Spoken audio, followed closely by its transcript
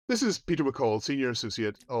This is Peter McCall, Senior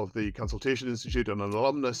Associate of the Consultation Institute and an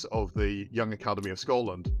alumnus of the Young Academy of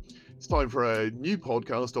Scotland. It's time for a new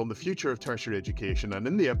podcast on the future of tertiary education, and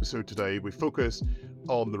in the episode today we focus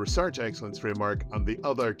on the Research Excellence Framework and the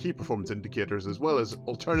other key performance indicators, as well as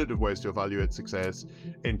alternative ways to evaluate success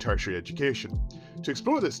in tertiary education. To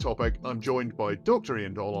explore this topic, I'm joined by Dr.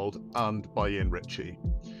 Ian Donald and by Ian Ritchie.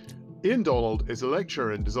 Ian Donald is a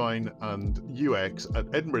lecturer in design and UX at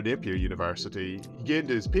Edinburgh Napier University. He gained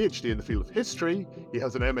his PhD in the field of history. He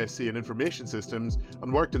has an MSc in information systems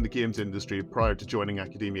and worked in the games industry prior to joining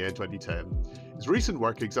academia in 2010. His recent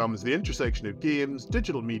work examines the intersection of games,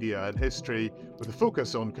 digital media and history with a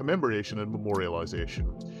focus on commemoration and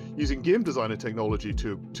memorialisation, using game design and technology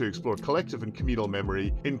to explore collective and communal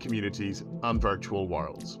memory in communities and virtual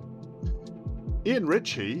worlds. Ian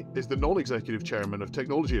Ritchie is the non-executive chairman of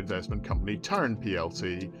technology investment company Turn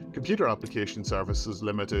plc, Computer Application Services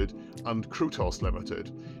Limited and Crutos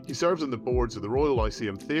Limited. He serves on the boards of the Royal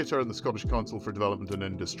Lyceum Theatre and the Scottish Council for Development and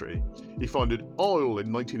Industry. He founded OIL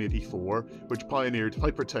in 1984, which pioneered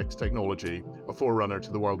hypertext technology, a forerunner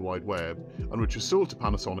to the World Wide Web, and which was sold to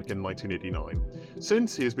Panasonic in 1989.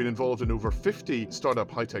 Since, he has been involved in over 50 startup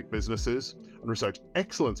high-tech businesses and research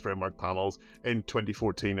excellence framework panels in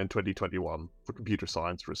 2014 and 2021 for computer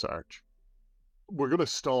science research. We're going to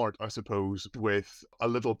start, I suppose, with a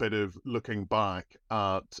little bit of looking back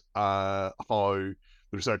at how the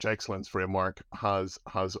Research Excellence Framework has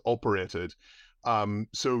operated.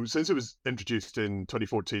 So since it was introduced in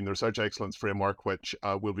 2014, the Research Excellence Framework, which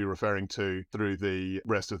we'll be referring to through the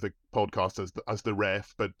rest of the podcast as the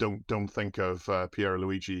REF, but don't think of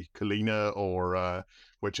Pierluigi Collina or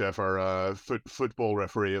whichever football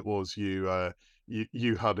referee it was you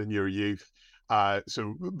had in your youth.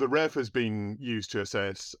 So the REF has been used to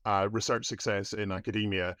assess research success in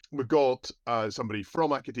academia. We've got somebody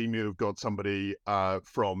from academia, we've got somebody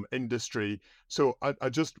from industry. So I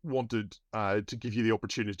just wanted to give you the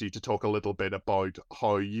opportunity to talk a little bit about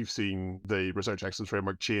how you've seen the Research Excellence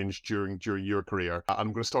Framework change during your career.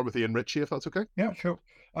 I'm going to start with Ian Ritchie, if that's okay. Yeah, sure.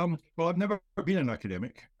 Well, I've never been an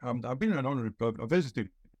academic. I've been a visiting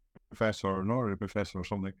professor or an honorary professor or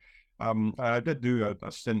something. I did do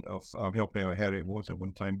a stint of helping out Harriet Watt at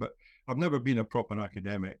one time, but I've never been a proper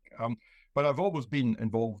academic. But I've always been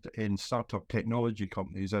involved in startup technology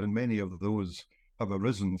companies, and many of those have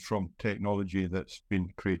arisen from technology that's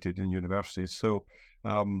been created in universities. So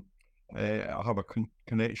I have a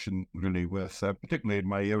connection really with, particularly in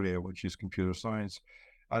my area, which is computer science.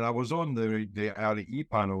 And I was on the RE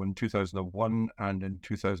panel in 2001 and in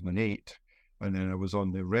 2008. And then I was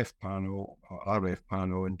on the REF panel, RF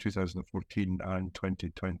panel in 2014 and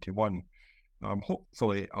 2021.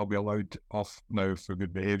 Hopefully, I'll be allowed off now for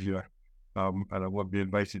good behaviour, and I won't be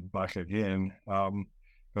invited back again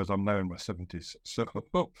because I'm now in my 70s. So,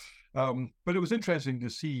 but it was interesting to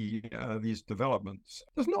see these developments.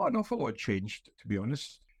 There's not an awful lot changed, to be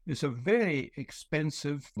honest. It's a very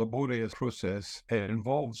expensive, laborious process. It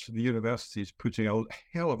involves the universities putting a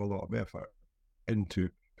hell of a lot of effort into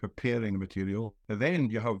preparing the material. And then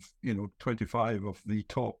you have, 25 of the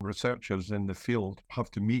top researchers in the field have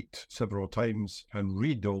to meet several times and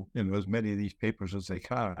read as many of these papers as they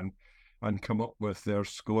can and come up with their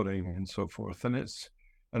scoring and so forth. And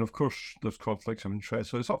of course, there's conflicts of interest.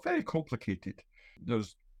 So it's all very complicated.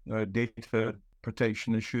 There's data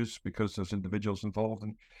protection issues because there's individuals involved.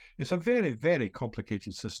 And it's a very, very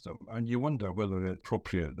complicated system. And you wonder whether it's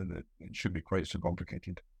appropriate that it should be quite so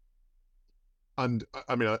complicated. And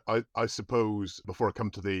I mean, I suppose before I come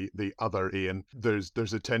to the other Ian, there's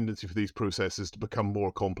a tendency for these processes to become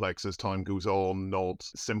more complex as time goes on, not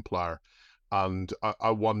simpler. And I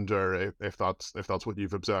wonder if that's what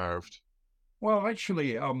you've observed. Well,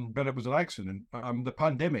 actually, but it was an accident. The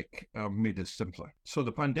pandemic made it simpler. So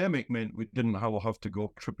the pandemic meant we didn't have to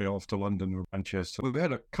go tripping off to London or Manchester. We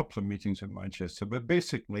had a couple of meetings in Manchester, but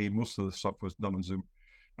basically most of the stuff was done on Zoom,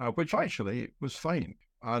 which actually was fine.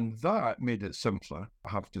 And that made it simpler,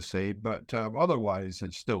 I have to say. But otherwise,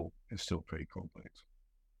 it's still pretty complex.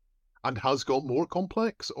 And has got more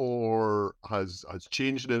complex, or has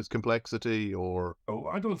changed in its complexity, or? Oh,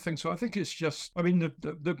 I don't think so. I think it's just,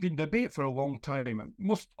 there's been debate for a long time.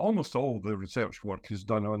 Almost all the research work is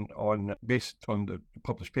done based on the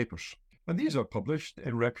published papers. And these are published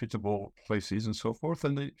in reputable places and so forth.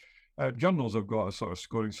 And the journals have got a sort of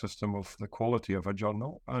scoring system of the quality of a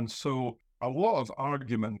journal. And so a lot of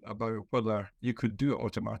argument about whether you could do it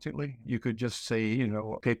automatically. You could just say,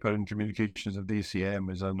 paper in communications of the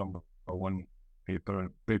ACM is a number one paper, and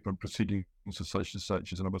paper proceedings of such and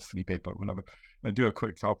such is a number 3 paper, whatever, and do a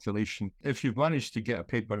quick calculation. If you've managed to get a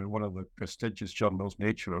paper in one of the prestigious journals,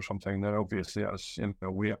 Nature or something, then obviously that's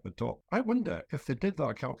way up the top. I wonder if they did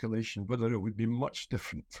that calculation, whether it would be much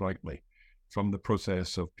different, frankly, from the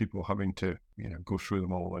process of people having to go through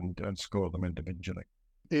them all and score them individually.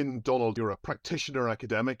 In Donald, you're a practitioner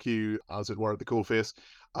academic, you, as it were, at the coalface.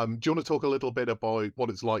 Do you want to talk a little bit about what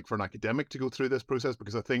it's like for an academic to go through this process?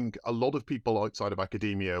 Because I think a lot of people outside of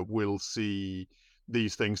academia will see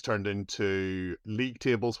these things turned into league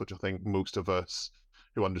tables, which I think most of us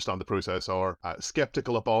who understand the process are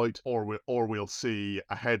skeptical about, or we'll see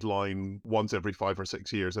a headline once every 5 or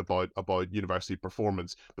 6 years about university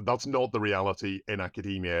performance. But that's not the reality in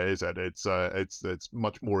academia, is it? It's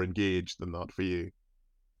much more engaged than that for you.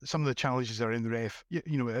 Some of the challenges that are in the ref,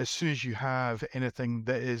 as soon as you have anything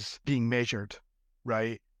that is being measured,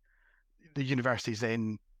 right, the universities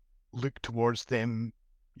then look towards them,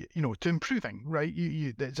 to improving, right?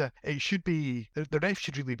 It should be, the ref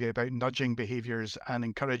should really be about nudging behaviours and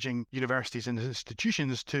encouraging universities and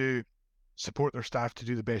institutions to support their staff to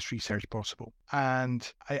do the best research possible.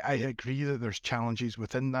 And I agree that there's challenges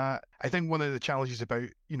within that. I think one of the challenges about,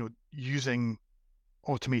 using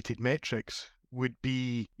automated metrics would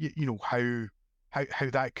be, how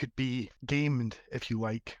that could be gamed, if you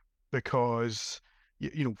like, because,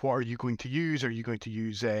 what are you going to use? Are you going to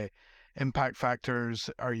use impact factors?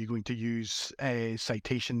 Are you going to use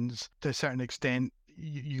citations? To a certain extent,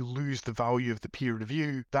 you lose the value of the peer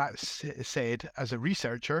review. That said, as a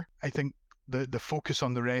researcher, I think the focus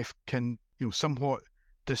on the ref can, somewhat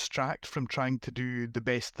distract from trying to do the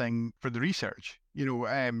best thing for the research.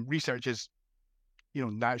 Research is,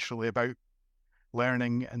 naturally about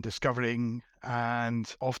learning and discovering,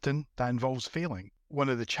 and often that involves failing. One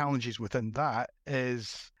of the challenges within that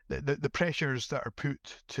is the pressures that are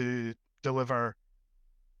put to deliver,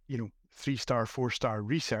 3-star, 4-star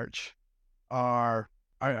research are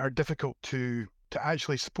difficult to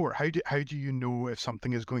actually support. How do you know if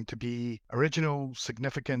something is going to be original,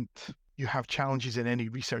 significant? You have challenges in any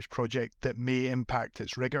research project that may impact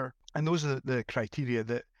its rigor, and those are the criteria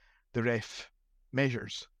that the ref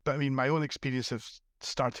measures. But I mean, my own experience of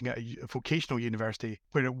starting at a vocational university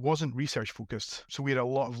where it wasn't research focused, so we had a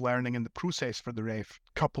lot of learning in the process for the ref,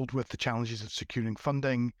 coupled with the challenges of securing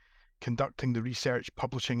funding, conducting the research,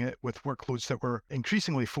 publishing it, with workloads that were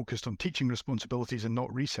increasingly focused on teaching responsibilities and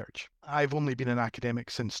not research. I've only been an academic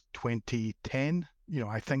since 2010.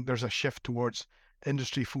 I think there's a shift towards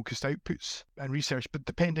industry focused outputs and research, but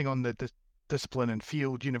depending on the discipline and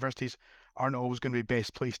field, universities aren't always going to be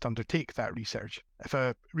best placed to undertake that research. If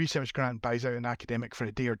a research grant buys out an academic for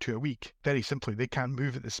a day or two a week, very simply, they can't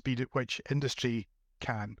move at the speed at which industry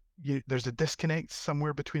can. There's a disconnect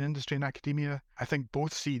somewhere between industry and academia. I think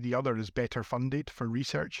both see the other as better funded for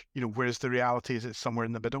research, whereas the reality is it's somewhere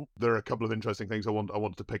in the middle. There are a couple of interesting things I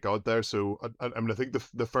wanted to pick out there. So I think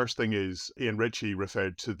the first thing is Ian Ritchie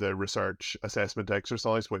referred to the research assessment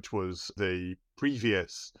exercise, which was the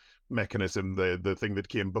previous mechanism, the thing that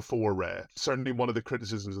came before REF. Certainly one of the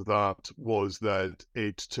criticisms of that was that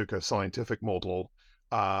it took a scientific model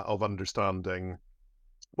of understanding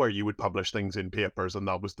where you would publish things in papers, and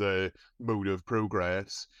that was the mode of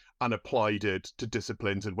progress, and applied it to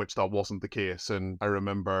disciplines in which that wasn't the case. And I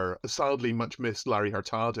remember sadly much missed Larry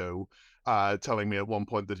Hurtado telling me at one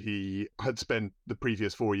point that he had spent the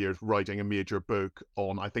previous 4 years writing a major book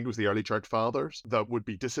on, I think it was the early church fathers, that would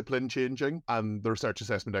be discipline changing, and the research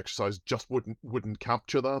assessment exercise just wouldn't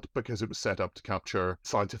capture that, because it was set up to capture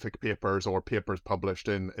scientific papers or papers published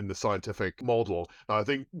in the scientific model. Now, I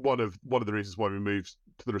think one of the reasons why we moved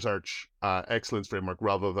to the research excellence framework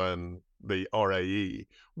rather than the RAE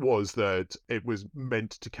was that it was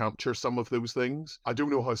meant to capture some of those things. I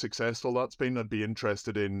don't know how successful that's been. I'd be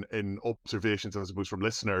interested in observations, I suppose, from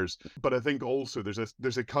listeners. But I think also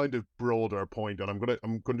there's a kind of broader point, and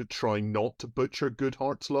I'm going to try not to butcher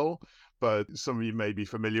Goodhart's law, but some of you may be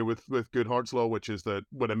familiar with Goodhart's law, which is that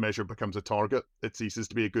when a measure becomes a target, it ceases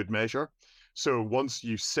to be a good measure. So once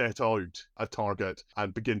you set out a target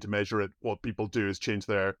and begin to measure it, what people do is change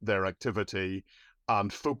their activity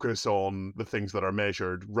and focus on the things that are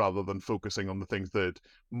measured rather than focusing on the things that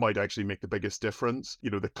might actually make the biggest difference.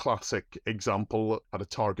 The classic example had a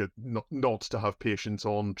target not to have patients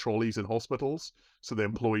on trolleys in hospitals. So they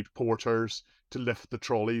employed porters to lift the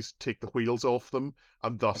trolleys, take the wheels off them,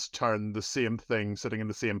 and thus turn the same thing sitting in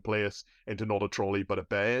the same place into not a trolley but a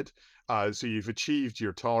bed. So you've achieved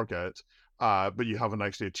your target, but you haven't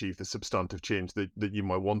actually achieved the substantive change that you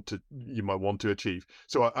might want to achieve.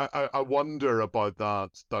 So I wonder about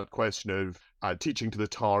that question of teaching to the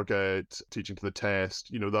target, teaching to the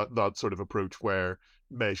test. That sort of approach where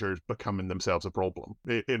measures becoming themselves a problem.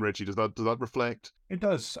 In Richie, does that reflect? It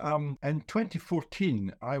does. In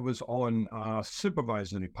 2014, I was on a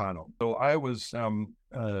supervisory panel. So I was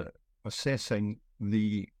assessing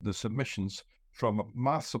the submissions from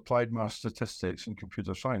maths, applied maths, statistics, and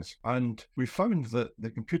computer science. And we found that the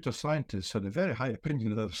computer scientists had a very high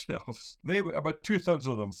opinion of themselves. About 2/3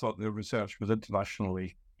 of them thought their research was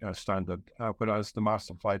internationally standard, whereas the maths,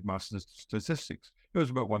 applied maths, and statistics, it was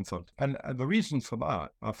about 1/3. And the reason for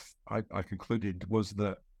that, I concluded, was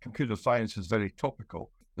that computer science is very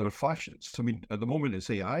topical. There are flashes. I mean, at the moment it's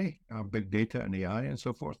AI, big data and AI and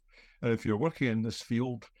so forth. And if you're working in this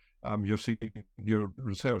field, your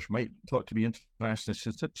research might thought to be internationally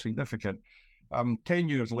significant. 10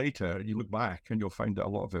 years later, you look back and you'll find that a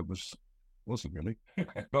lot of it wasn't really.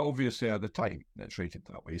 But obviously at the time, it's rated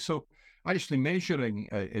that way. So actually measuring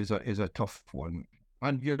is a tough one.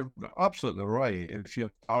 And you're absolutely right. If you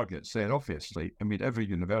have targets, then obviously, I mean, every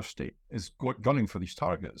university is gunning for these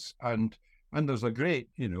targets. And there's a great,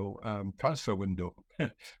 transfer window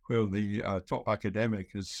where the top academic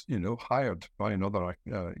is, hired by another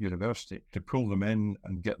university to pull them in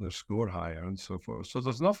and get their score higher and so forth. So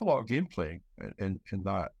there's an awful lot of game playing in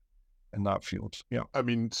that field. Yeah. I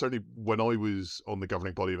mean, certainly when I was on the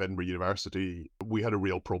governing body of Edinburgh University, we had a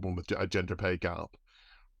real problem with a gender pay gap.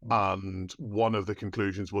 And one of the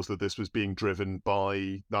conclusions was that this was being driven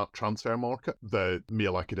by that transfer market. The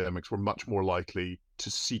male academics were much more likely to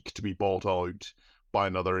seek to be bought out by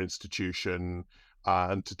another institution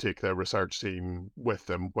and to take their research team with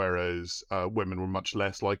them, whereas women were much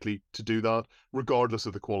less likely to do that, regardless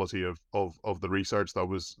of the quality of the research. That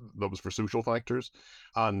was for social factors.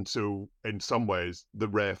 And so in some ways, the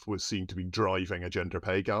ref was seen to be driving a gender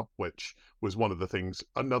pay gap, which was another thing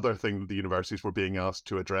that the universities were being asked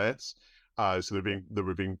to address. So they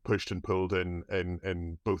were being pushed and pulled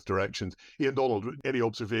in both directions. Ian Donald, any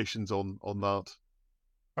observations on that?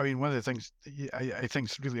 I mean, one of the things I think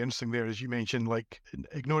is really interesting there is you mentioned, like,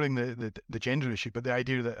 ignoring the gender issue, but the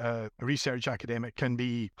idea that a research academic can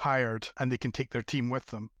be hired and they can take their team with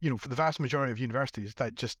them. For the vast majority of universities,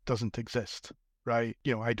 that just doesn't exist, right?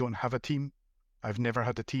 I don't have a team. I've never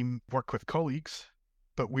had a team work with colleagues,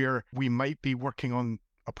 but we might be working on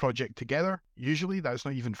a project together. Usually that's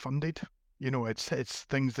not even funded. It's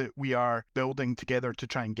things that we are building together to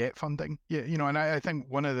try and get funding. Yeah, and I think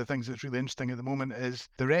one of the things that's really interesting at the moment is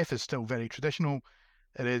the ref is still very traditional.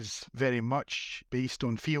 It is very much based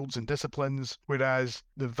on fields and disciplines, whereas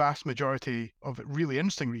the vast majority of really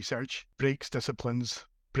interesting research breaks disciplines,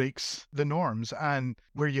 breaks the norms. And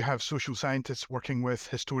where you have social scientists working with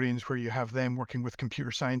historians, where you have them working with computer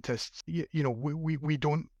scientists, we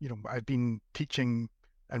don't, I've been teaching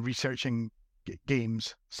and researching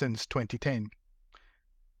games since 2010.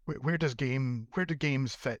 Where do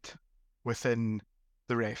games fit within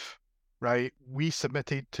the ref, right? We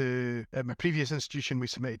submitted to, at my previous institution, we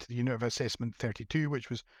submitted to the Unit of Assessment 32,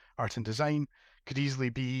 which was art and design, could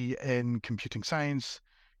easily be in computing science,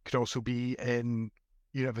 could also be in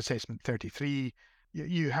Unit of Assessment 33.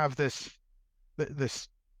 You have this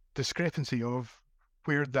discrepancy of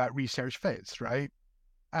where that research fits, right?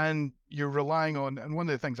 And you're relying on, and one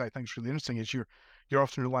of the things I think is really interesting is you're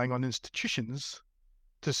often relying on institutions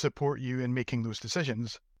to support you in making those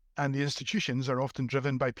decisions. And the institutions are often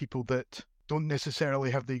driven by people that don't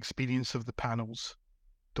necessarily have the experience of the panels,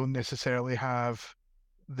 don't necessarily have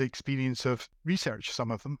the experience of research, some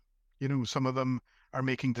of them. Some of them are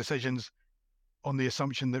making decisions on the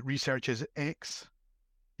assumption that research is X,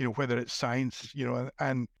 whether it's science,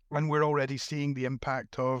 and we're already seeing the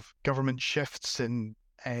impact of government shifts and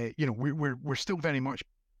we're still very much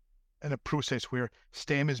in a process where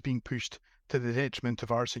STEM is being pushed to the detriment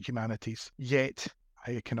of arts and humanities. Yet,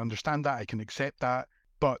 I can understand that, I can accept that,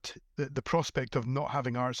 but the prospect of not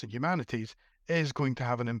having arts and humanities is going to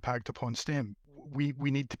have an impact upon STEM. We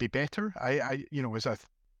need to be better. I as a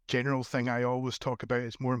general thing I always talk about,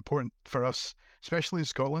 it's more important for us, especially in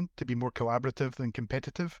Scotland, to be more collaborative than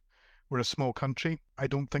competitive. We're a small country. I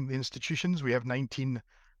don't think the institutions, we have 19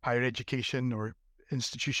 higher education or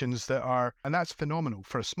institutions that are, and that's phenomenal.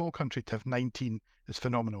 For a small country to have 19 is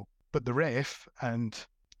phenomenal. But the ref and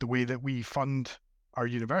the way that we fund our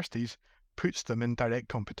universities puts them in direct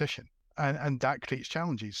competition, and that creates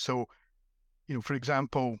challenges. So, for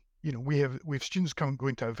example, we have students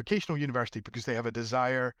going to a vocational university because they have a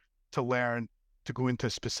desire to learn, to go into a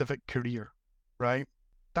specific career, right?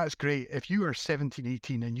 That's great. If you are 17,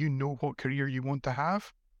 18 and you know what career you want to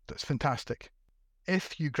have, that's fantastic.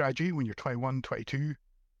 If you graduate when you're 21, 22,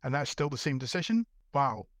 and that's still the same decision,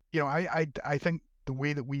 wow. I think the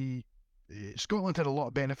way that Scotland had a lot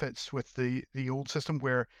of benefits with the old system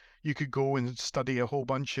where you could go and study a whole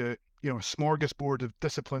bunch of, a smorgasbord of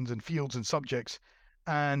disciplines and fields and subjects.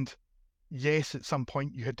 And yes, at some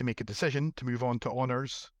point you had to make a decision to move on to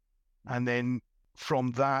honours. And then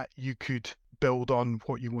from that, you could build on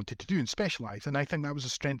what you wanted to do and specialise. And I think that was a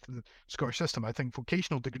strength of the Scottish system. I think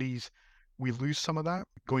vocational degrees, we lose some of that,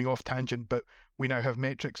 going off tangent, but we now have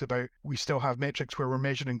we still have metrics where we're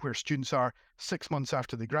measuring where students are 6 months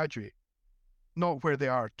after they graduate, not where they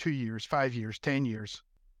are 2 years, 5 years, 10 years.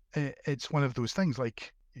 It's one of those things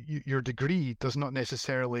like your degree does not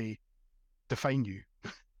necessarily define you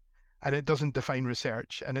and it doesn't define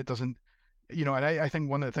research and it doesn't, and I think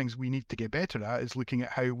one of the things we need to get better at is looking at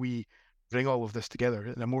how we bring all of this together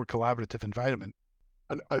in a more collaborative environment.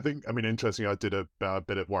 And I think, interesting. I did a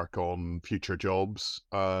bit of work on future jobs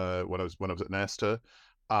when I was at Nesta,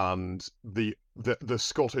 and the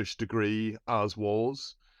Scottish degree as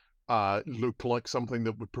was looked like something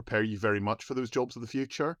that would prepare you very much for those jobs of the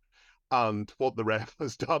future. And what the ref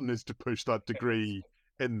has done is to push that degree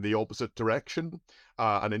in the opposite direction,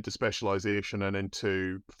 and into specialisation and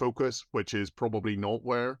into focus, which is probably not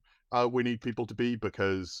where we need people to be,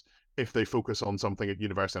 because if they focus on something at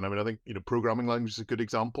university, and I think, programming language is a good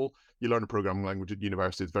example. You learn a programming language at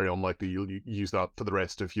university, it's very unlikely you'll use that for the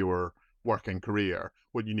rest of your working career.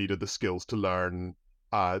 What you need are the skills to learn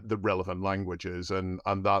the relevant languages, and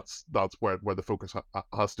that's where the focus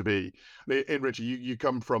has to be. And Richard, you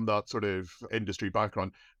come from that sort of industry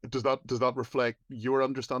background. Does that reflect your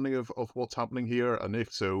understanding of what's happening here? And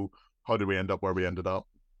if so, how did we end up where we ended up?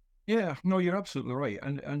 Yeah, no, you're absolutely right.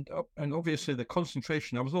 And obviously the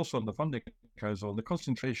concentration, I was also on the funding council, the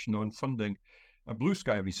concentration on funding blue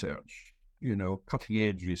sky research, cutting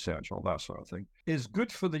edge research, all that sort of thing, is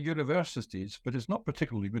good for the universities, but it's not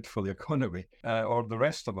particularly good for the economy or the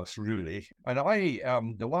rest of us, really. And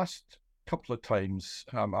the last couple of times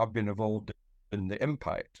I've been involved in the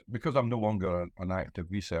impact, because I'm no longer an active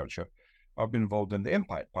researcher, I've been involved in the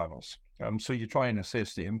impact panels. So you try and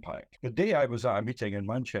assess the impact. The day I was at a meeting in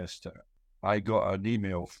Manchester, I got an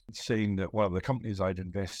email saying that one of the companies I'd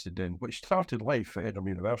invested in, which started life at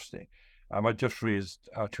Edinburgh University, I'd just raised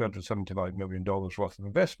 $275 million worth of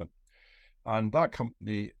investment. And that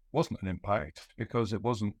company wasn't an impact because it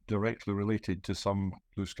wasn't directly related to some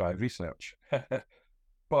blue sky research.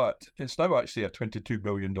 But it's now actually a $22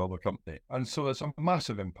 billion company. And so it's a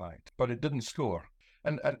massive impact, but it didn't score.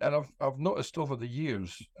 And I've noticed over the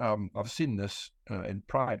years, I've seen this in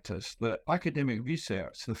practice, that academic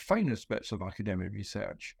research, the finest bits of academic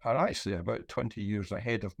research, are actually about 20 years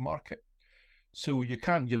ahead of market. So you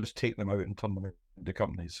can't just take them out and turn them into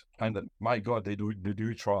companies. And that, my God, they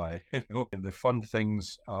do try. And they fund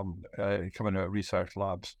things coming out of research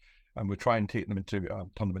labs, and we try and take them into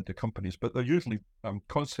turn them into companies. But they're usually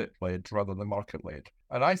concept led rather than market led.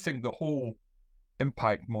 And I think the whole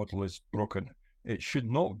impact model is broken. It should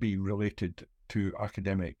not be related to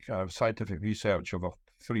academic scientific research of a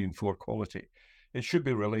 3 and 4 quality. It should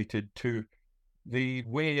be related to the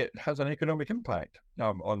way it has an economic impact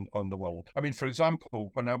on the world. I mean, for example,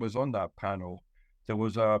 when I was on that panel, there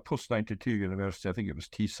was a post-92 university, I think it was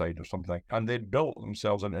Teesside or something, and they'd built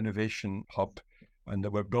themselves an innovation hub, and they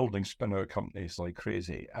were building spin-out companies like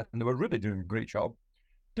crazy, and they were really doing a great job.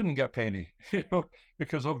 Didn't get a penny,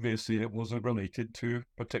 because obviously it wasn't related to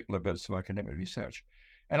particular bits of academic research.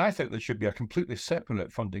 And I think there should be a completely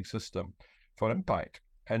separate funding system for impact.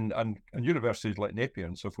 And universities like Napier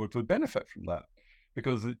and so forth would benefit from that,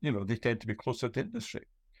 because they tend to be closer to industry.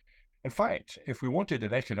 In fact, if we wanted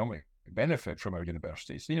an economic benefit from our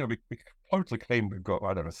universities, we proudly claim we've got,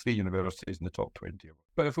 3 universities in the top 20.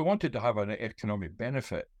 But if we wanted to have an economic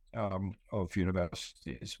benefit of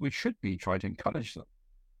universities, we should be trying to encourage them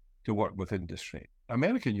to work with industry.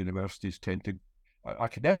 American universities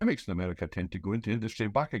academics in America tend to go into industry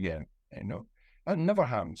and back again, That never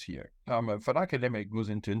happens here. If an academic goes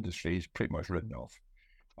into industry, he's pretty much written off.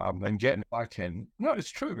 And getting back in, no,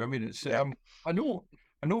 it's true. I mean, it's I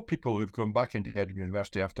know people who've gone back into Edinburgh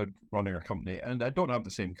University after running a company, and they don't have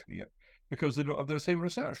the same career because they don't have the same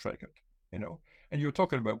research record, And you're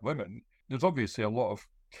talking about women. There's obviously a lot of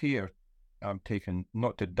care taken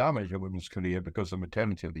not to damage a woman's career because of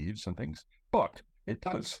maternity leaves and things, but it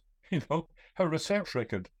does. Her research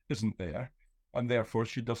record isn't there, and therefore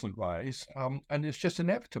she doesn't rise, and it's just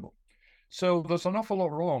inevitable. So there's an awful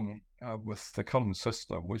lot wrong with the current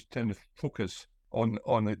system, which tend to focus on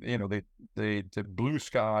the blue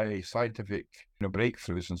sky scientific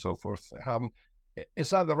breakthroughs and so forth. Is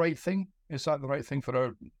that the right thing? Is that the right thing for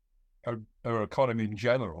our our economy in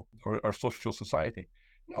general, or our social society?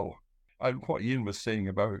 No. And what Ian was saying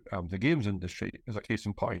about the games industry is a case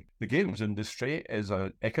in point. The games industry is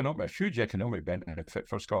a huge economic benefit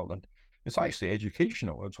for Scotland. It's actually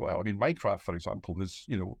educational as well. I mean, Minecraft, for example, is,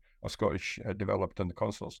 a Scottish developed in the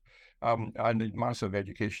consoles, and a massive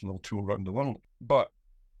educational tool around the world, but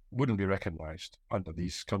wouldn't be recognised under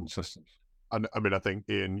these current systems. And I mean, I think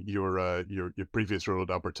in your previous role at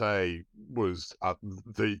Albert was at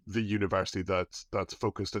the university that's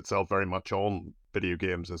focused itself very much on video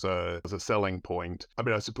games as a selling point. I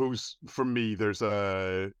mean, I suppose for me, there's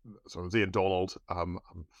a sort of Ian Donald. I'm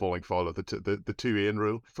falling foul of the 2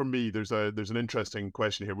 rule. For me, there's an interesting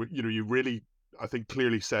question here. You really, I think,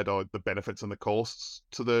 clearly set out the benefits and the costs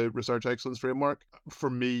to the research excellence framework. For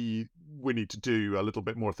me, we need to do a little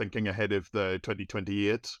bit more thinking ahead of the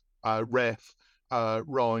 2028 ref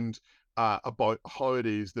round about how it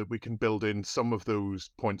is that we can build in some of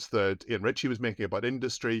those points that Ian Ritchie was making about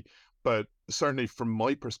industry. But certainly from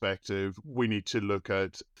my perspective, we need to look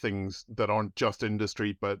at things that aren't just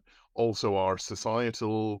industry, but also our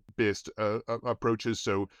societal based approaches.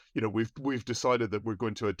 So, we've decided that we're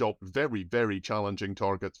going to adopt very, very challenging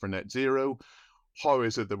targets for net zero. How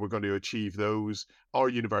is it that we're going to achieve those? Our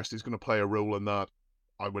university is going to play a role in that.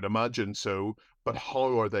 I would imagine so, but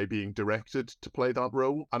how are they being directed to play that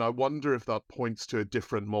role? And I wonder if that points to a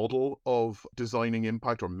different model of designing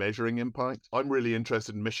impact or measuring impact. I'm really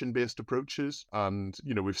interested in mission-based approaches, and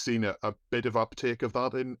we've seen a bit of uptake of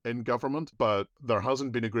that in government, but there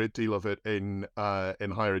hasn't been a great deal of it in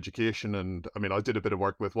higher education. And I mean, I did a bit of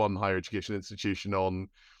work with one higher education institution on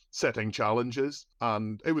setting challenges,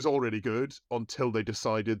 and it was all really good until they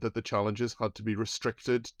decided that the challenges had to be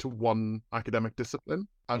restricted to one academic discipline,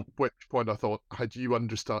 at which point I thought, had you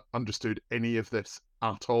understood any of this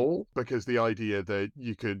at all? Because the idea that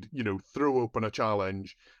you could, throw open a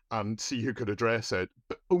challenge and see who could address it,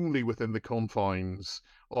 but only within the confines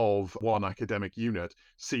of one academic unit,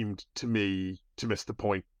 seemed to me to miss the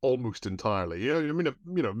point almost entirely. I mean,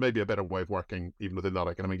 maybe a better way of working even within that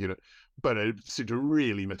academic unit, but it seemed to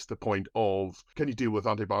really miss the point of, can you deal with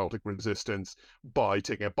antibiotic resistance by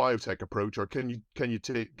taking a biotech approach, or can you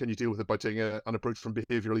deal with it by taking an approach from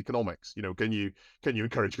behavioral economics? Can you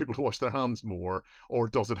encourage people to wash their hands more, or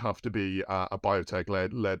does it have to be a biotech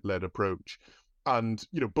led approach? And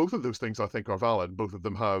both of those things I think are valid. Both of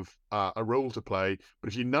them have a role to play. But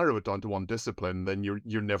if you narrow it down to one discipline, then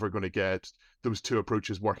you're never going to get those two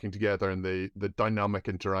approaches working together, and the dynamic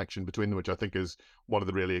interaction between them, which I think is one of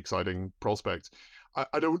the really exciting prospects.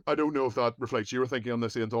 I don't know if that reflects your thinking on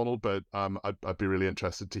this, Ian Donald, but I'd be really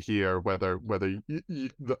interested to hear whether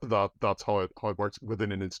that's how it works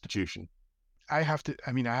within an institution. I have to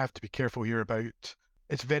be careful here about.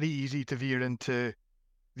 It's very easy to veer into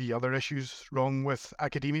the other issues wrong with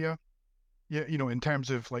academia. Yeah, in terms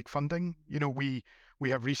of like funding, we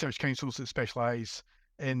have research councils that specialize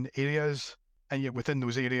in areas, and yet within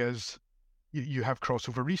those areas, you have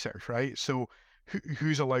crossover research, right? So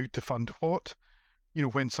who's allowed to fund what?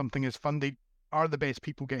 When something is funded, are the best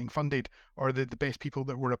people getting funded, or are the best people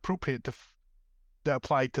that were appropriate that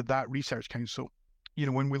applied to that research council?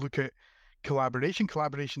 When we look at collaboration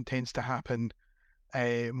tends to happen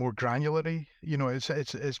more granularly.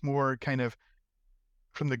 It's more kind of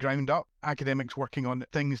from the ground up, academics working on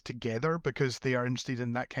things together because they are interested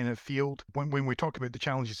in that kind of field. When we talk about the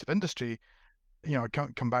challenges of industry, I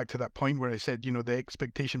can't come back to that point where I said, the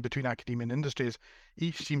expectation between academia and industry is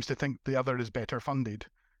each seems to think the other is better funded.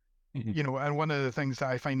 Mm-hmm. And one of the things that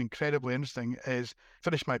I find incredibly interesting is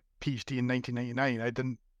finished my PhD in 1999. I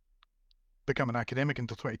didn't become an academic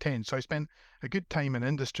until 2010. So I spent a good time in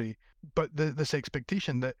industry, but this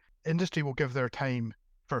expectation that industry will give their time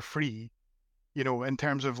for free, in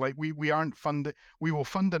terms of like, we aren't funded, we will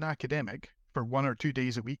fund an academic for 1 or 2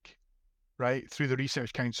 days a week, right, through the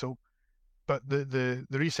research council. But the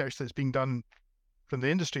research that's being done from the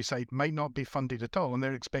industry side might not be funded at all. And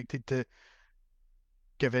they're expected to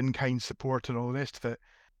give in-kind support and all the rest of it.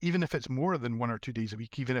 Even if it's more than 1 or 2 days a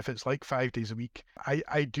week, even if it's like 5 days a week,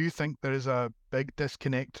 I do think there is a big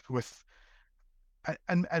disconnect with,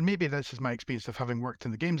 and maybe this is my experience of having worked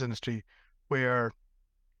in the games industry, where,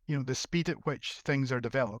 the speed at which things are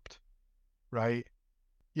developed, right?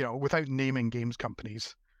 Without naming games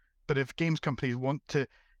companies, but if games companies want to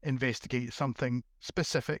investigate something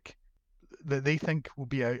specific that they think will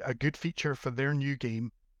be a good feature for their new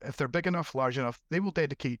game, if they're big enough, large enough, they will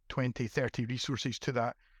dedicate 20, 30 resources to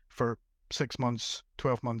that for 6 months,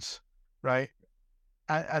 12 months, right?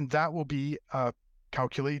 And that will be a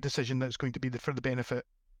calculated decision that's going to be for the benefit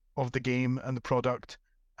of the game and the product,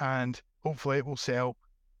 and hopefully it will sell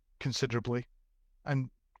considerably. And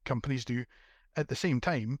companies do. At the same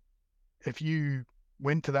time, if you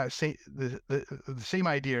went to that the same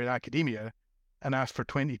idea in academia and asked for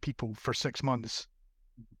 20 people for 6 months,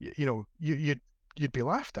 you'd be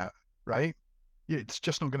laughed at, right? It's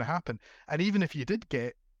just not going to happen. And even if you did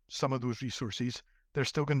get some of those resources, they're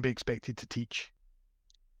still going to be expected to teach,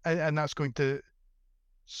 and that's going to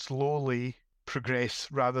slowly progress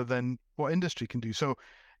rather than what industry can do. So,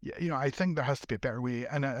 I think there has to be a better way.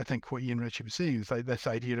 And I think what Ian Ritchie was saying is like this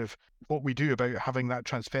idea of what we do about having that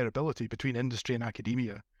transferability between industry and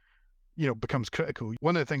academia, becomes critical.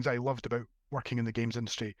 One of the things I loved about working in the games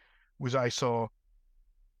industry was I saw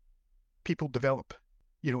people develop,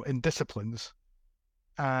 in disciplines,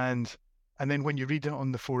 and then when you read it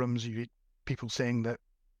on the forums, you read people saying that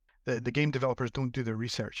the game developers don't do their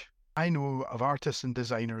research. I know of artists and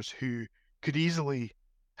designers who could easily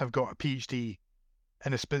have got a PhD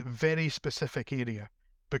in a very specific area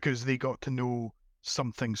because they got to know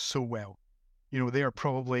something so well. They are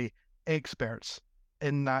probably experts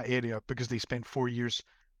in that area because they spent 4 years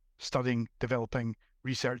studying, developing,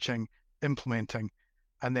 researching, implementing,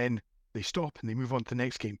 and then they stop and they move on to the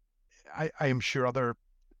next game. I am sure other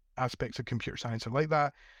aspects of computer science are like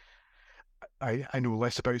that. I know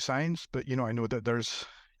less about science, but I know that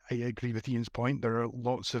I agree with Ian's point. There are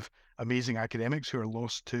lots of amazing academics who are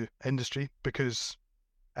lost to industry because,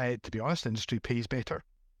 to be honest, industry pays better.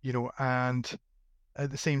 And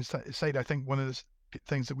at the same side, I think one of the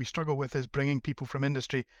things that we struggle with is bringing people from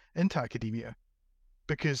industry into academia,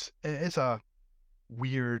 because it is a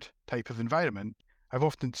weird type of environment. I've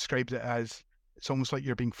often described it as it's almost like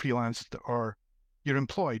you're being freelanced or you're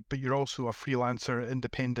employed, but you're also a freelancer,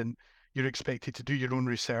 independent. You're expected to do your own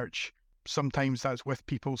research. Sometimes that's with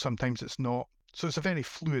people, sometimes it's not. So it's a very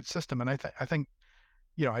fluid system. And I think,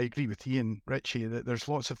 I agree with Ian Ritchie that there's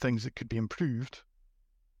lots of things that could be improved.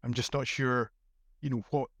 I'm just not sure,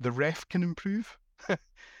 what the ref can improve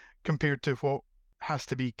compared to what has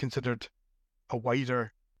to be considered a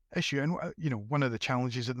wider issue. And, one of the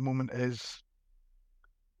challenges at the moment is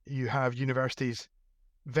you have universities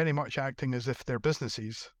very much acting as if they're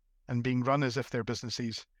businesses and being run as if they're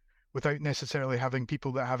businesses without necessarily having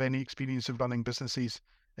people that have any experience of running businesses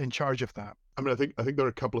in charge of that. I mean, I think there are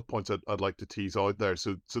a couple of points I'd like to tease out there.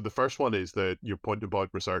 So the first one is that your point about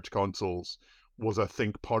research councils was, I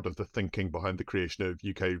think, part of the thinking behind the creation of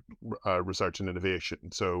UK research and innovation.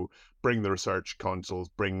 So bring the research councils,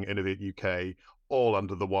 bring Innovate UK all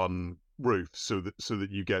under the one roof so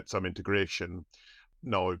that you get some integration.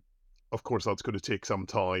 Now, of course, that's going to take some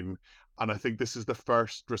time. And I think this is the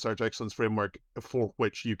first research excellence framework for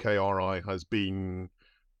which UKRI has been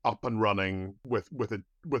up and running with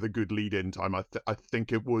a good lead-in time. I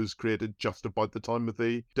think it was created just about the time of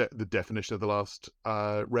the definition of the last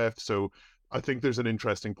ref. So I think there's an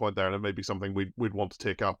interesting point there, and it may be something we'd want to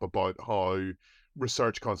take up about how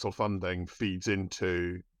research council funding feeds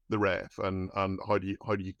into the ref, and how do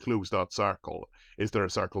you close that circle? Is there a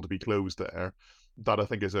circle to be closed there? That I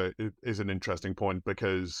think is an interesting point,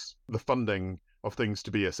 because the funding of things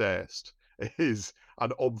to be assessed is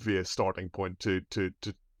an obvious starting point to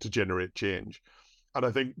generate change. And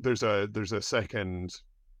I think there's a second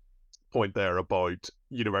point there about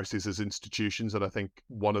universities as institutions. And I think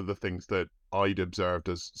one of the things that I'd observed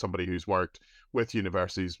as somebody who's worked with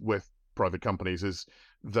universities, with private companies, is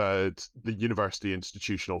that the university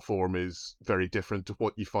institutional form is very different to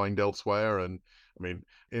what you find elsewhere. And I mean,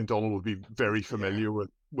 Ian Donald would be very familiar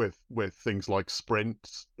with things like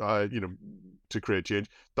sprints, to create change.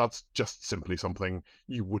 That's just simply something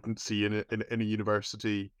you wouldn't see in a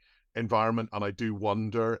university environment. And I do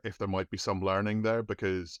wonder if there might be some learning there,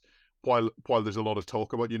 because while there's a lot of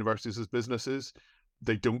talk about universities as businesses,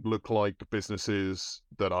 they don't look like businesses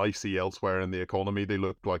that I see elsewhere in the economy. They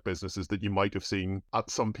look like businesses that you might have seen at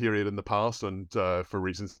some period in the past, and for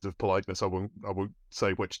reasons of politeness, I won't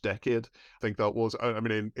say which decade I think that was. I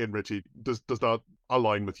mean, in Richie, does that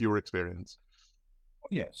align with your experience?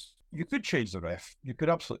 Yes, you could change the ref. You could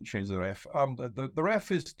absolutely change the ref. The ref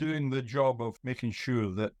is doing the job of making sure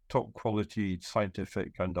that top quality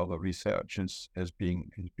scientific and other research is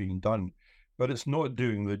being done, but it's not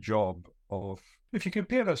doing the job of. If you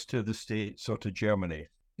compare us to the States or to Germany,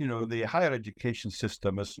 the higher education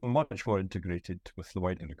system is much more integrated with the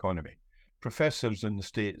wider economy. Professors in the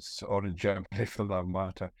States, or in Germany for that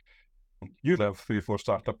matter, usually have 3 or 4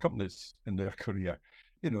 startup companies in their career.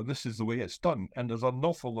 This is the way it's done. And there's an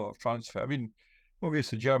awful lot of transfer. I mean,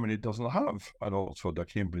 obviously Germany doesn't have an Oxford or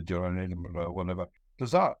Cambridge or an Edinburgh or whatever.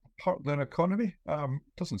 Does that hurt their economy?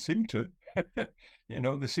 Doesn't seem to.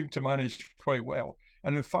 They seem to manage quite well.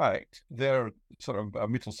 And in fact, their sort of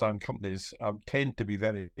Mittelstand companies tend to be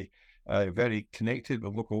very very connected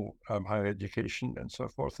with local higher education and so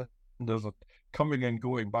forth. And there's a coming and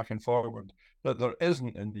going back and forward that there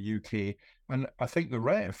isn't in the UK. And I think the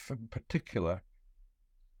ref in particular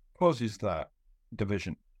causes that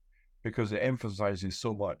division because it emphasizes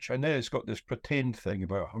so much. And then it's got this pretend thing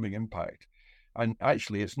about having impact. And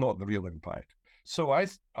actually, it's not the real impact. So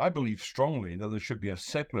I believe strongly that there should be a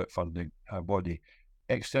separate funding body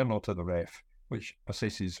external to the ref, which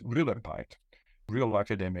assesses real impact, real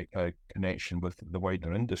academic connection with the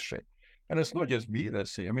wider industry. And it's not just me that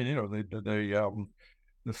say. I mean,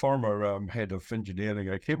 the former head of engineering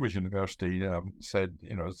at Cambridge University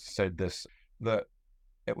said this, that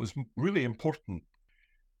it was really important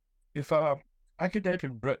if an academic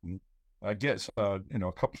in Britain gets a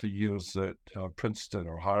couple of years at Princeton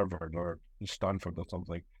or Harvard or Stanford or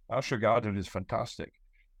something, that's regarded as fantastic.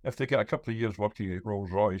 If they get a couple of years working at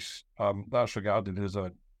Rolls-Royce, that's regarded as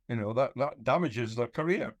that damages their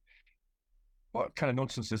career. What kind of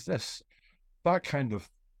nonsense is this? That kind of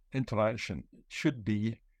interaction should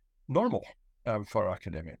be normal for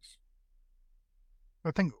academics.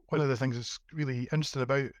 I think one of the things that's really interesting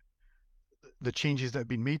about the changes that have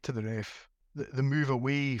been made to the ref, the move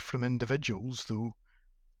away from individuals, though,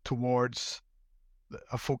 towards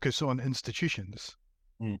a focus on institutions.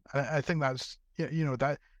 I think that's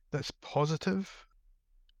that's positive.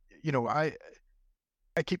 I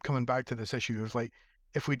keep coming back to this issue of like,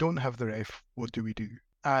 if we don't have the ref, what do we do?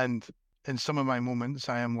 And in some of my moments,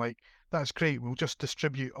 I am like, that's great. We'll just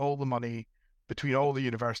distribute all the money between all the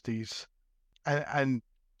universities, and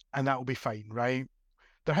that will be fine, right?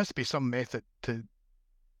 There has to be some method to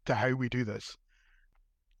how we do this.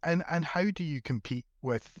 And how do you compete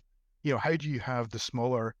with, how do you have the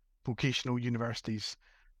smaller vocational universities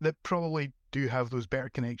that probably do have those better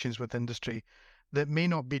connections with industry, that may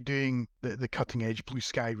not be doing the cutting edge blue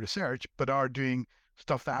sky research, but are doing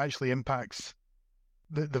stuff that actually impacts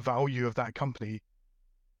the value of that company?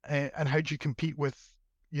 And how do you compete with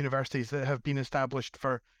universities that have been established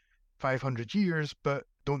for 500 years, but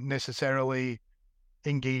don't necessarily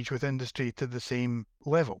engage with industry to the same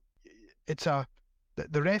level?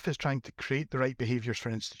 The ref is trying to create the right behaviours for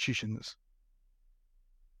institutions.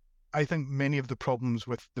 I think many of the problems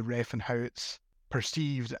with the ref and how it's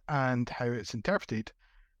perceived and how it's interpreted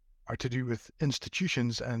are to do with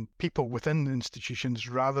institutions and people within institutions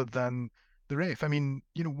rather than the ref. I mean,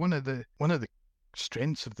 one of the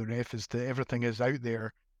strengths of the ref is that everything is out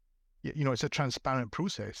there. It's a transparent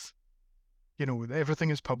process. Everything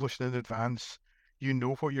is published in advance. You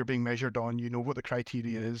know what you're being measured on. You know what the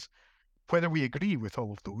criteria is. Whether we agree with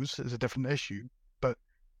all of those is a different issue, but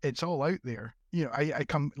it's all out there.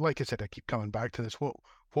 Like I said, I keep coming back to this. What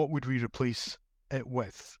would we replace it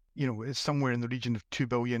with? It's somewhere in the region of £2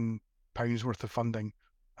 billion worth of funding.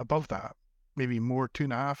 Above that, maybe more,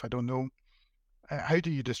 2.5. I don't know. How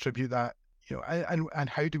do you distribute that? And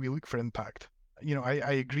how do we look for impact? I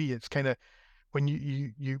agree. It's kind of when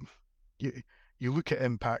you look at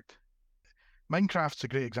impact. Minecraft's a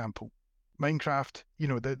great example. Minecraft,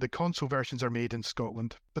 the console versions are made in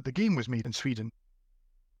Scotland, but the game was made in Sweden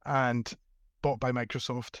and bought by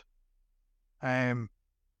Microsoft.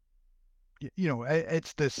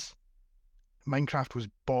 It's this. Minecraft was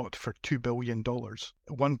bought for $2 billion.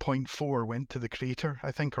 1.4 went to the creator,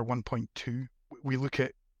 I think, or 1.2. We look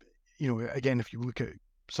at, again, if you look at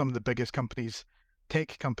some of the biggest companies,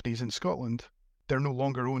 tech companies in Scotland, they're no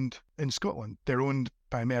longer owned in Scotland. They're owned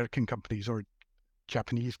by American companies or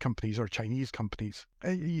Japanese companies or Chinese companies.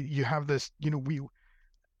 You have this,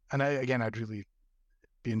 I'd really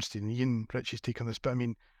be interested in Ian Ritchie's take on this, but I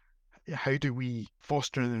mean, how do we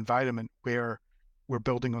foster an environment where we're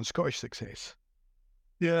building on Scottish success?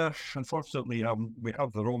 Yeah, unfortunately, we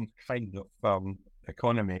have the wrong kind of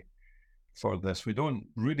economy for this. We don't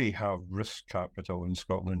really have risk capital in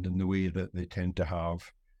Scotland in the way that they tend to have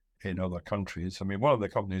in other countries. I mean, one of the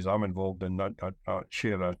companies I'm involved in, I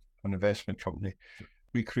share an investment company.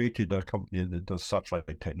 We created a company that does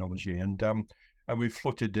satellite technology, and we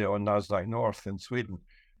floated it on NASDAQ North in Sweden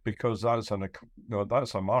because that's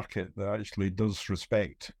a market that actually does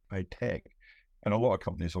respect high tech. And a lot of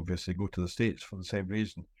companies obviously go to the States for the same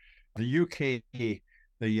reason. The UK,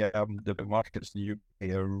 the markets in the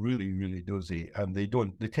UK are really, really dozy, and they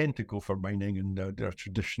tend to go for mining and their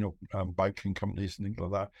traditional banking companies and things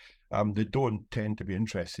like that. They don't tend to be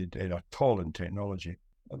interested at all in technology.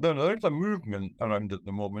 There's a movement around at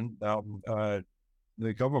the moment.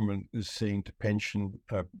 The government is saying to pension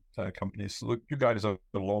companies, look, you guys are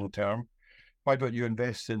long term. Why don't you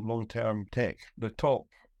invest in long-term tech? The top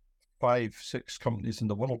 5-6 companies in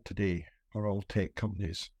the world today are all tech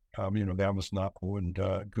companies. The Amazon, Apple, and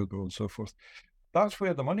Google, and so forth. that's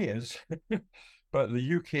where the money is. But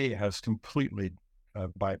the UK has completely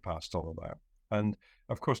bypassed all of that. And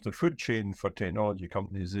of course, the food chain for technology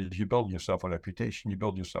companies is you build yourself a reputation, you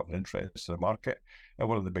build yourself an interest in the market, and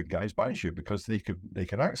one of the big guys buys you because they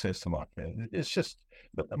can access the market. It's just,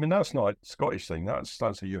 I mean, that's not a Scottish thing. That's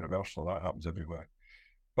a universal. That happens everywhere.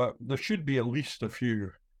 But there should be at least a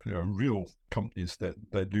few real companies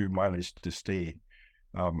that do manage to stay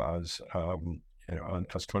as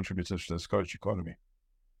contributors to the Scottish economy.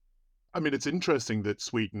 I mean, it's interesting that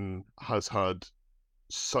Sweden has had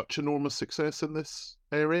such enormous success in this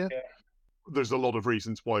area. Yeah. There's a lot of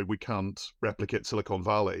reasons why we can't replicate Silicon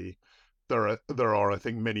Valley. There are, I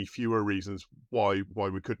think, many fewer reasons why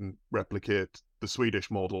we couldn't replicate the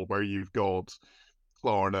Swedish model, where you've got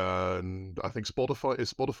Klarna and I think Spotify.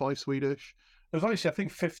 Is Spotify Swedish? There's actually, I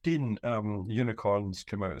think, 15 unicorns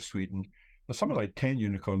come out of Sweden. There's something like 10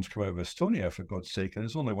 unicorns come out of Estonia, for God's sake, and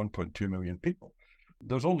there's only 1.2 million people.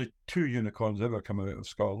 There's only 2 unicorns ever come out of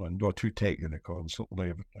Scotland, or 2 tech unicorns only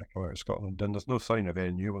ever come out of Scotland, and there's no sign of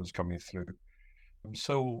any new ones coming through.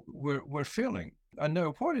 So we're failing. And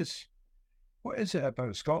now, what is it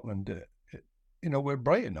about Scotland? We're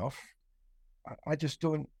bright enough. I just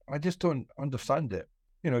don't understand it.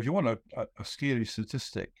 If you want a scary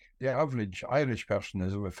statistic, the average Irish person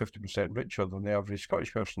is over 50% richer than the average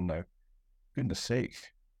Scottish person now. Goodness sake.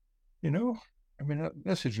 I mean,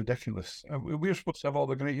 this is ridiculous. We're supposed to have all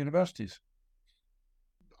the great universities.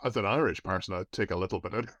 As an Irish person, I'd take a little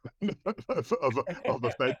bit of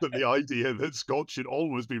offense at the idea that Scots should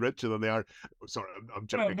always be richer than they are. Sorry, I'm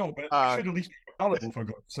joking. No, but it should at least be palatable, for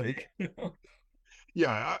God's sake.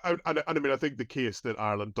 Yeah, I mean, I think the case that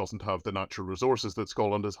Ireland doesn't have the natural resources that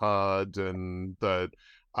Scotland has had, and that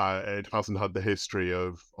it hasn't had the history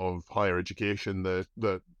of higher education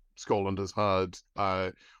that Scotland has had,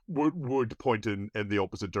 would point in the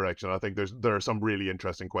opposite direction. I think there are some really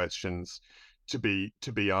interesting questions to be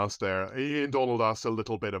asked there. Ian Donald asked a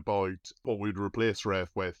little bit about what we'd replace REF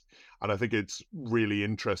with, and I think it's really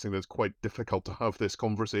interesting that it's quite difficult to have this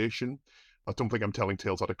conversation. I don't think I'm telling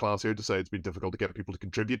tales out of class here to say it's been difficult to get people to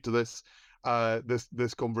contribute to this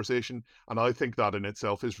conversation, and I think that in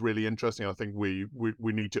itself is really interesting. I think we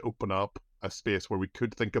need to open up a space where we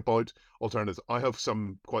could think about alternatives. I have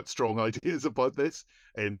some quite strong ideas about this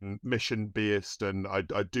in mission-based, and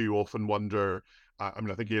I do often wonder. I mean,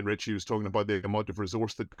 I think Ian Ritchie was talking about the amount of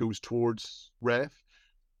resource that goes towards REF.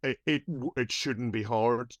 It shouldn't be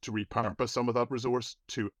hard to repurpose some of that resource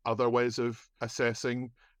to other ways of assessing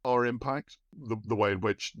our impact, the way in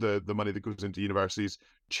which the money that goes into universities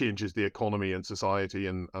changes the economy and society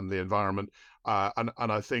and the environment. And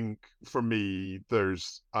I think for me,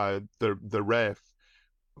 there's the REF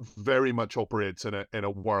very much operates in a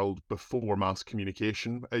world before mass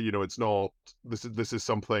communication. It's not this is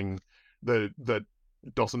something that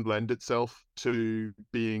doesn't lend itself to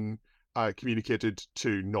being communicated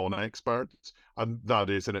to non-experts, and that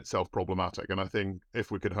is in itself problematic. And I think if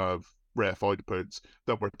we could have REF outputs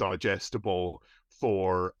that were digestible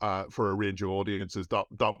for a range of audiences,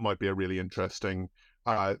 that might be a really interesting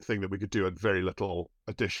thing that we could do at very little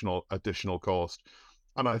additional cost.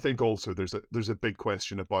 And I think also there's a big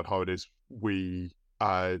question about how it is we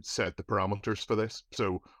set the parameters for this.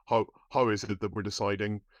 So how is it that we're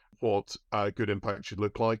deciding what good impact should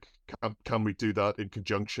look like? Can we do that in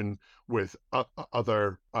conjunction with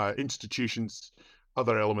other institutions,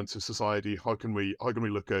 other elements of society? How can we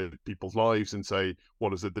look at people's lives and say,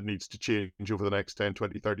 what is it that needs to change over the next 10,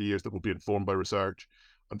 20, 30 years that will be informed by research,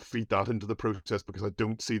 and feed that into the process? Because I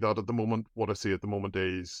don't see that at the moment. What I see at the moment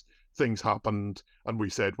is things happened and we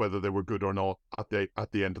said whether they were good or not at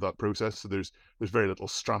the end of that process. So there's very little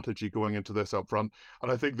strategy going into this up front. And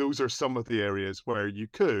I think those are some of the areas where you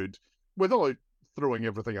could, without throwing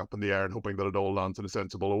everything up in the air and hoping that it all lands in a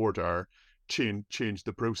sensible order, change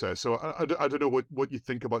the process. So I don't know what you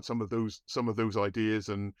think about some of those ideas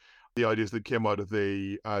and the ideas that came out of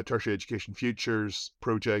the Tertiary Education Futures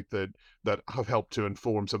project that have helped to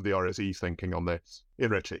inform some of the RSE thinking on this.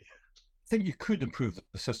 Ian Ritchie. I think you could improve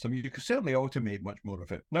the system. You could certainly automate much more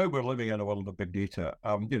of it. Now we're living in a world of big data.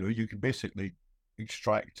 You can basically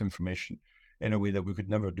extract information in a way that we could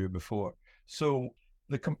never do before. So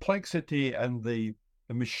the complexity and the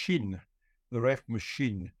machine, the REF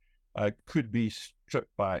machine, could be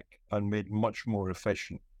stripped back and made much more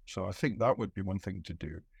efficient. So I think that would be one thing to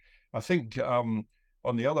do. I think, on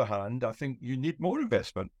the other hand, I think you need more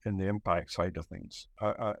investment in the impact side of things.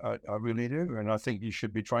 I really do. And I think you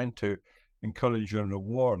should be trying to encourage and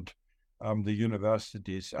reward the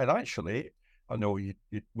universities. And actually, I know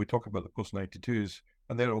we talk about the post-92s,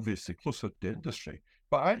 and they're obviously closer to industry.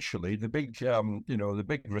 But actually, the big, the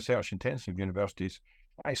big research-intensive universities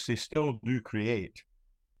actually still do create,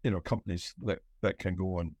 companies that can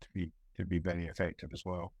go on to be very effective as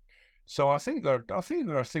well. So I think there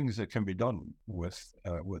are things that can be done with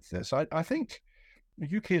this. I think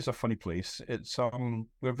the UK is a funny place. It's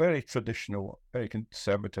we're very traditional, very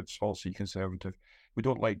conservative, policy conservative. We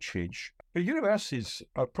don't like change. But universities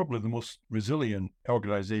are probably the most resilient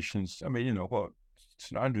organisations. I mean, what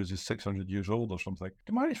St Andrews is 600 years old or something.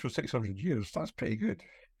 To manage for 600 years, that's pretty good.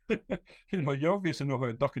 You obviously know how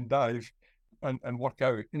to duck and dive and work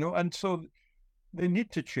out. And so they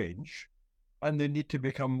need to change, and they need to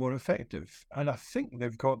become more effective. And I think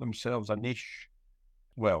they've got themselves a niche.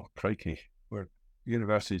 Well, crikey, where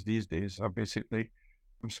universities these days are basically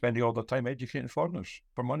spending all their time educating foreigners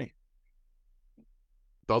for money.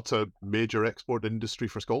 That's a major export industry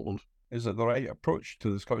for Scotland. Is it the right approach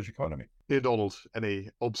to the Scottish economy? Hey, Donald, any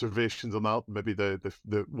observations on that? Maybe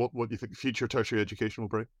what you think future tertiary education will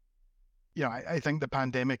bring? Yeah, I think the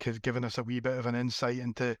pandemic has given us a wee bit of an insight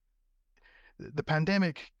into the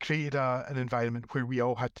pandemic created an environment where we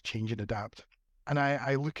all had to change and adapt. And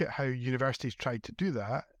I look at how universities tried to do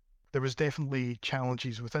that. There was definitely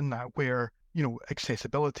challenges within that where,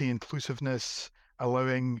 accessibility, inclusiveness,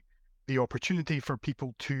 allowing the opportunity for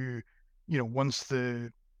people to, once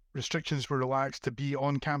the restrictions were relaxed, to be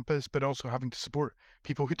on campus, but also having to support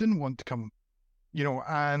people who didn't want to come,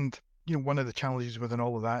 and, one of the challenges within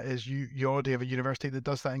all of that is you already have a university that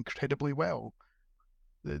does that incredibly well.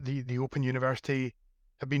 The Open University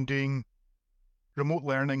have been doing remote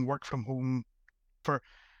learning, work from home for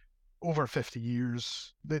over 50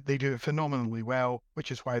 years. They do it phenomenally well,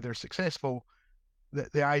 which is why they're successful.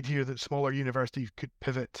 The idea that smaller universities could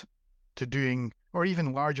pivot to doing, or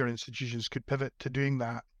even larger institutions could pivot to doing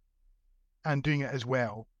that and doing it as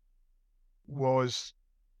well, was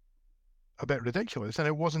a bit ridiculous, and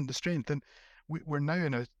it wasn't the strength. And we're now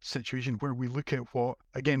in a situation where we look at what,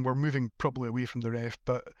 again, we're moving probably away from the ref,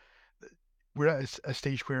 but we're at a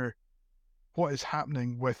stage where what is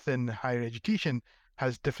happening within higher education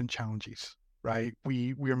has different challenges, right?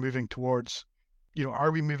 We are moving towards,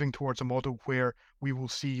 are we moving towards a model where we will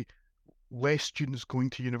see less students going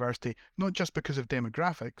to university, not just because of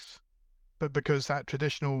demographics, but because that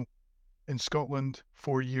traditional, in Scotland,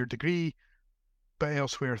 4-year degree, but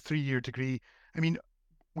elsewhere 3-year degree. I mean,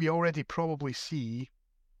 we already probably see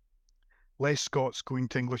less Scots going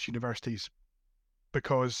to English universities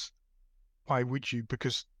because why would you?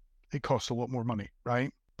 Because it costs a lot more money,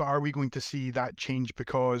 right? But are we going to see that change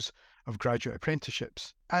because of graduate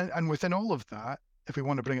apprenticeships? And within all of that, if we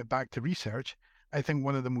want to bring it back to research, I think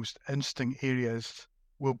one of the most interesting areas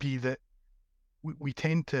will be that we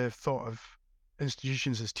tend to have thought of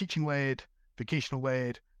institutions as teaching-led,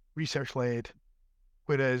 vocational-led, research-led,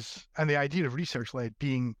 whereas, and the idea of research-led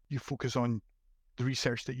being you focus on the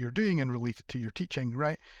research that you're doing and related to your teaching,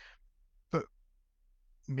 right? But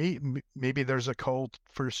maybe there's a call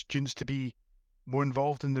for students to be more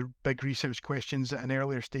involved in the big research questions at an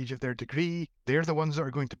earlier stage of their degree. They're the ones that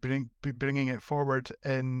are going to be bringing it forward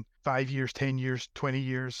in 5 years, 10 years, 20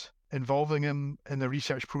 years, involving them in the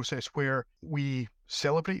research process where we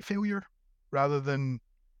celebrate failure rather than,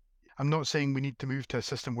 I'm not saying we need to move to a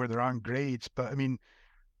system where there aren't grades, but I mean,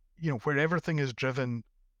 where everything is driven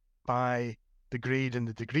by the grade and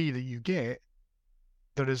the degree that you get,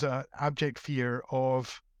 there is an abject fear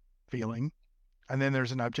of failing. And then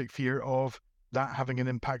there's an abject fear of that having an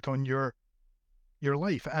impact on your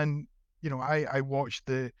life. And, I watch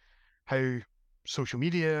how social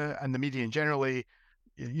media and the media generally,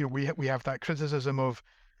 we have that criticism of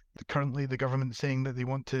currently the government saying that they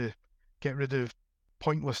want to get rid of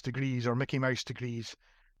pointless degrees or Mickey Mouse degrees.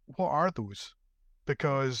 What are those?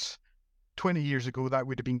 Because 20 years ago, that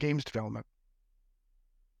would have been games development.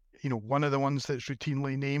 One of the ones that's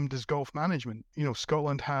routinely named is golf management.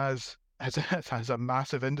 Scotland has a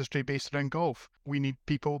massive industry based around golf. We need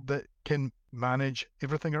people that can manage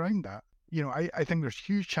everything around that. I think there's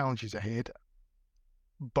huge challenges ahead,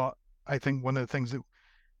 but I think one of the things that,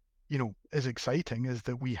 is exciting is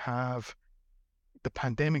that the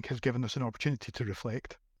pandemic has given us an opportunity to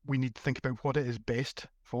reflect. We need to think about what it is best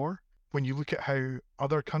for. When you look at how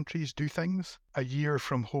other countries do things, a year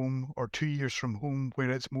from home or 2 years from home,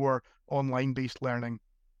 where it's more online-based learning,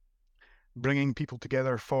 bringing people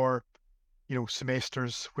together for,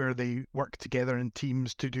 semesters where they work together in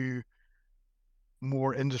teams to do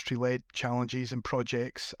more industry-led challenges and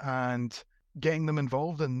projects and getting them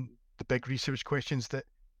involved in the big research questions that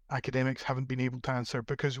academics haven't been able to answer,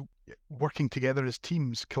 because working together as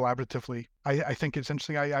teams collaboratively, I think it's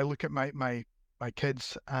interesting. I look at my my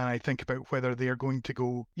kids and I think about whether they are going to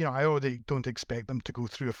go, I already don't expect them to go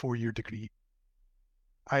through a 4-year degree.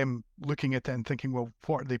 I am looking at it and thinking, well,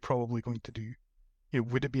 what are they probably going to do?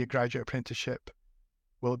 Would it be a graduate apprenticeship?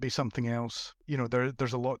 Will it be something else?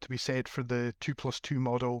 There's a lot to be said for the 2+2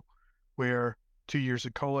 model, where 2 years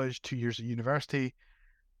of college, 2 years of university.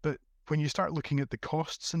 But when you start looking at the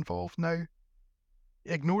costs involved now,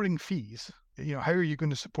 ignoring fees, how are you going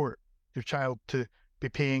to support your child to be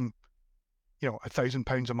paying,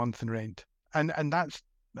 £1,000 a month in rent? And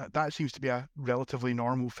that seems to be a relatively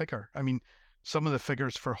normal figure. I mean, some of the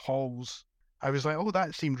figures for halls, I was like, oh,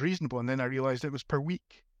 that seemed reasonable. And then I realized it was per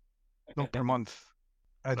week, not per month.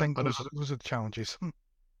 I think And those are the challenges.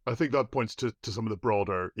 I think that points to some of the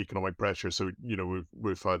broader economic pressures. So,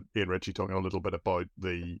 we've had Ian Ritchie talking a little bit about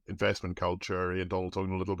the investment culture, Ian Donald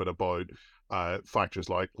talking a little bit about factors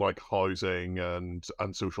like housing and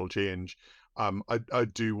social change. I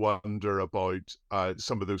do wonder about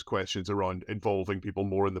some of those questions around involving people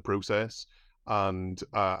more in the process. And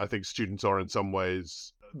I think students are in some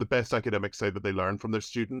ways, the best academics say that they learn from their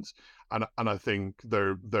students. And I think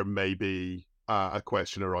there may be a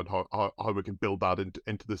question around how we can build that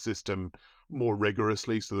into the system more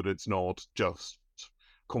rigorously, so that it's not just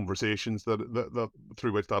conversations that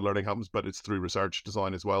through which that learning happens, but it's through research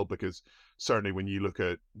design as well. Because certainly when you look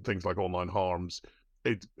at things like online harms,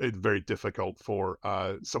 it's very difficult for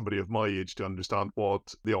somebody of my age to understand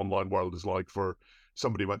what the online world is like for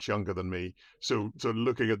somebody much younger than me. So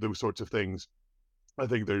looking at those sorts of things, I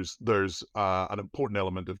think there's an important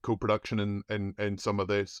element of co-production in some of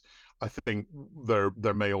this. I think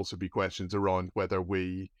there may also be questions around whether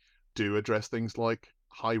we do address things like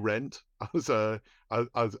high rent as a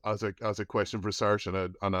question of research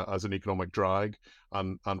and as an economic drag,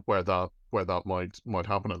 and where that might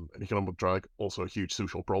happen. And an economic drag, also a huge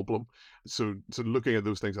social problem. So looking at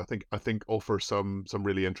those things, I think offer some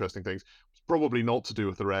really interesting things. It's probably not to do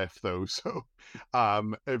with the ref though. So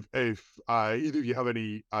if either of you have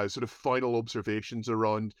any sort of final observations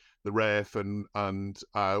around the ref and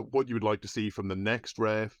what you would like to see from the next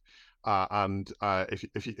ref, and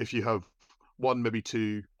if you have one, maybe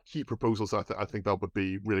two key proposals, I think that would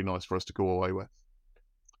be really nice for us to go away with.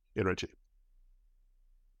 Ian Ritchie.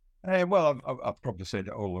 Well, I've probably said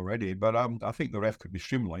it all already, but I think the ref could be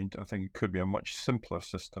streamlined. I think it could be a much simpler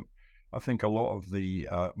system. I think a lot of the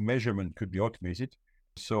measurement could be automated.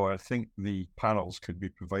 So I think the panels could be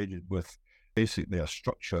provided with basically a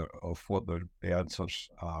structure of what the answers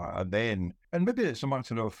are. And maybe it's a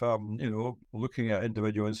matter of, looking at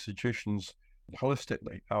individual institutions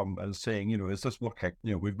holistically and saying, is this working?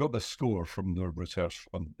 We've got this score from the research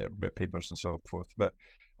on their papers and so forth, but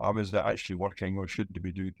is that actually working, or should we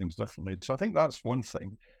be doing things differently? So I think that's one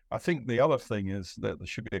thing. I think the other thing is that there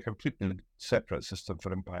should be a completely separate system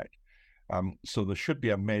for impact. So there should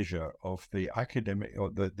be a measure of the academic or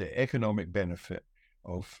the economic benefit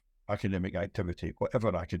of academic activity,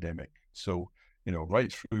 whatever academic. So,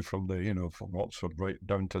 right through from from Oxford right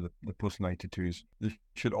down to the post-92s, they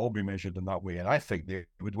should all be measured in that way. And I think they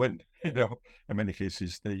would win. In many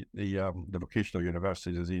cases, the vocational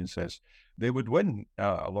universities, as Ian says, they would win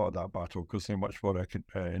a lot of that battle because they're much more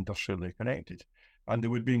industrially connected. And they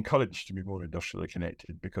would be encouraged to be more industrially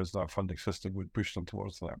connected because that funding system would push them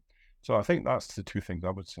towards that. So I think that's the two things I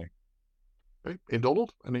would say. Okay. Ian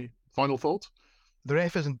Donald, any final thoughts? The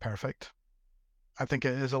ref isn't perfect. I think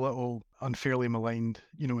it is a little unfairly maligned,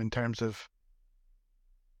 in terms of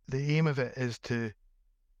the aim of it is to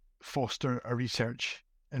foster a research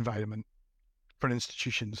environment for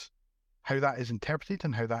institutions. How that is interpreted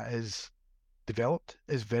and how that is developed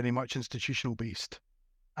is very much institutional based,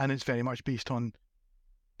 and it's very much based on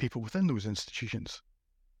people within those institutions.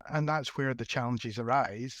 And that's where the challenges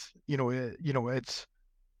arise.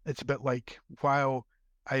 It's a bit like, while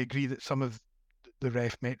I agree that some of the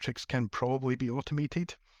ref metrics can probably be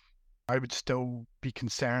automated, I would still be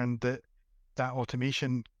concerned that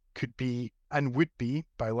automation could be, and would be,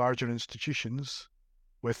 by larger institutions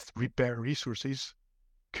with better resources,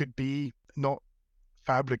 could be not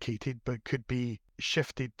fabricated, but could be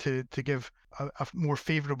shifted to give a more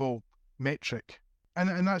favourable metric.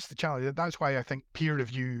 And that's the challenge. That's why I think peer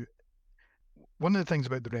review, one of the things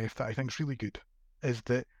about the ref that I think is really good is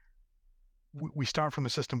that we start from a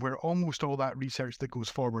system where almost all that research that goes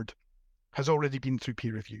forward has already been through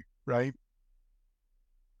peer review, right?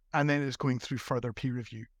 And then it's going through further peer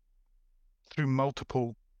review through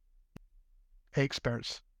multiple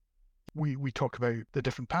experts. We talk about the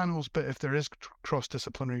different panels, but if there is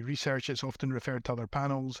cross-disciplinary research, it's often referred to other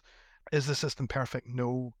panels. Is the system perfect?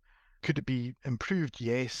 No. Could it be improved?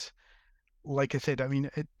 Yes. Like I said, I mean,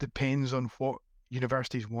 it depends on what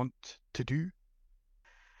universities want to do.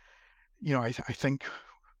 I think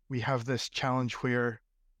we have this challenge where,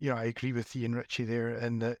 I agree with Ian Ritchie there,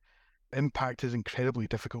 in that impact is incredibly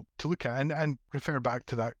difficult to look at, and refer back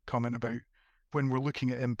to that comment about when we're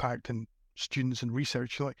looking at impact in students and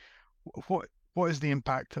research, like what is the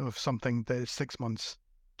impact of something that is 6 months,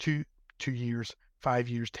 2 years, 5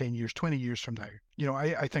 years, 10 years, 20 years from now?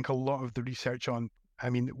 I think a lot of the research on,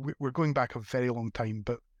 we're going back a very long time,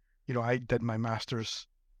 but I did my master's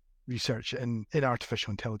research in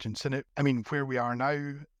artificial intelligence, and where we are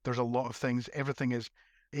now, there's a lot of things, everything is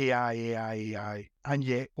AI, and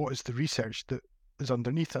yet what is the research that is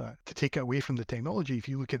underneath that? To take it away from the technology, if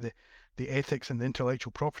you look at the ethics and the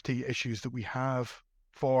intellectual property issues that we have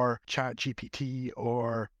for ChatGPT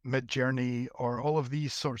or Midjourney or all of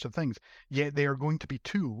these sorts of things, yet they are going to be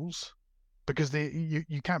tools, because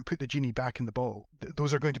you can't put the genie back in the bottle.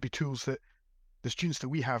 Those are going to be tools that the students that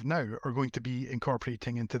we have now are going to be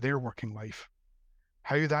incorporating into their working life.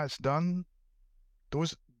 How that's done,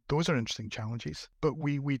 those are interesting challenges. But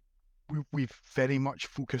we've very much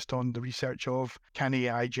focused on the research of, can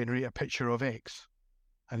AI generate a picture of X?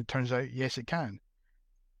 And it turns out, yes, it can.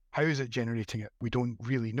 How is it generating it? We don't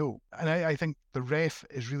really know. And I think the ref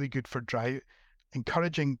is really good for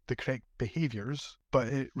encouraging the correct behaviours, but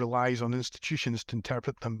it relies on institutions to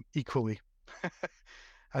interpret them equally.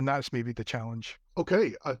 And that's maybe the challenge.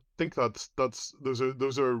 Okay, I think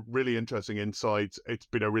those are really interesting insights. It's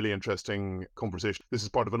been a really interesting conversation. This is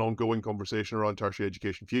part of an ongoing conversation around tertiary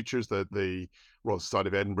education futures that the Royal Society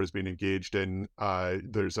of Edinburgh has been engaged in.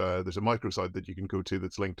 There's a microsite that you can go to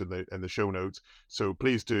that's linked in the show notes. So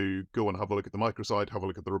please do go and have a look at the microsite, have a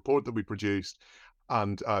look at the report that we produced,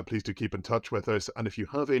 and please do keep in touch with us. And if you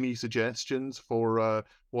have any suggestions for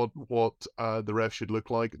what the ref should look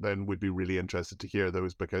like, then we'd be really interested to hear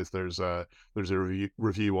those, because there's a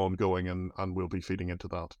review ongoing, and we'll be feeding into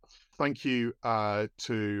that. Thank you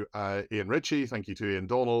to Ian Ritchie. Thank you to Ian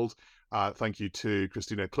Donald. Thank you to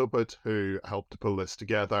Christina Klopet, who helped to pull this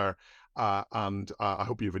together. And I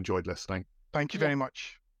hope you've enjoyed listening. Thank you very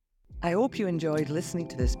much. I hope you enjoyed listening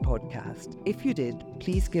to this podcast. If you did,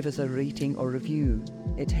 please give us a rating or review.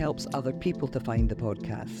 It helps other people to find the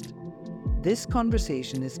podcast. This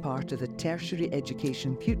conversation is part of the Tertiary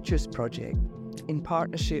Education Futures Project, in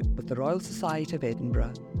partnership with the Royal Society of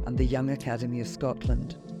Edinburgh and the Young Academy of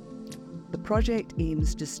Scotland. The project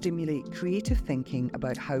aims to stimulate creative thinking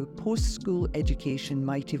about how post-school education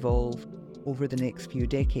might evolve over the next few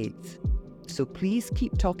decades. So please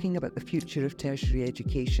keep talking about the future of tertiary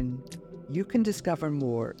education. You can discover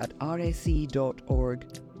more at rse.org.uk.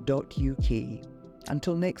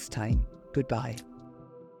 Until next time, goodbye.